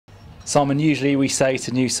Simon, usually we say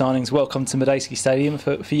to new signings, welcome to Madejski Stadium.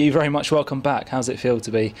 For you, very much welcome back. How's it feel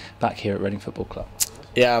to be back here at Reading Football Club?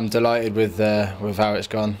 Yeah, I'm delighted with how it's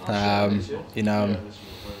gone. You know, I'm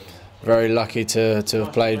very lucky to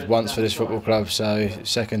have played once for this football club, so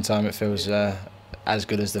second time it feels as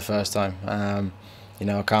good as the first time. You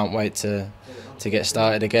know, I can't wait to get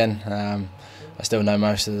started again. I still know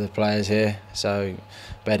most of the players here, so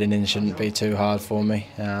bedding in shouldn't be too hard for me.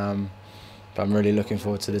 But I'm really looking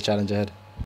forward to the challenge ahead.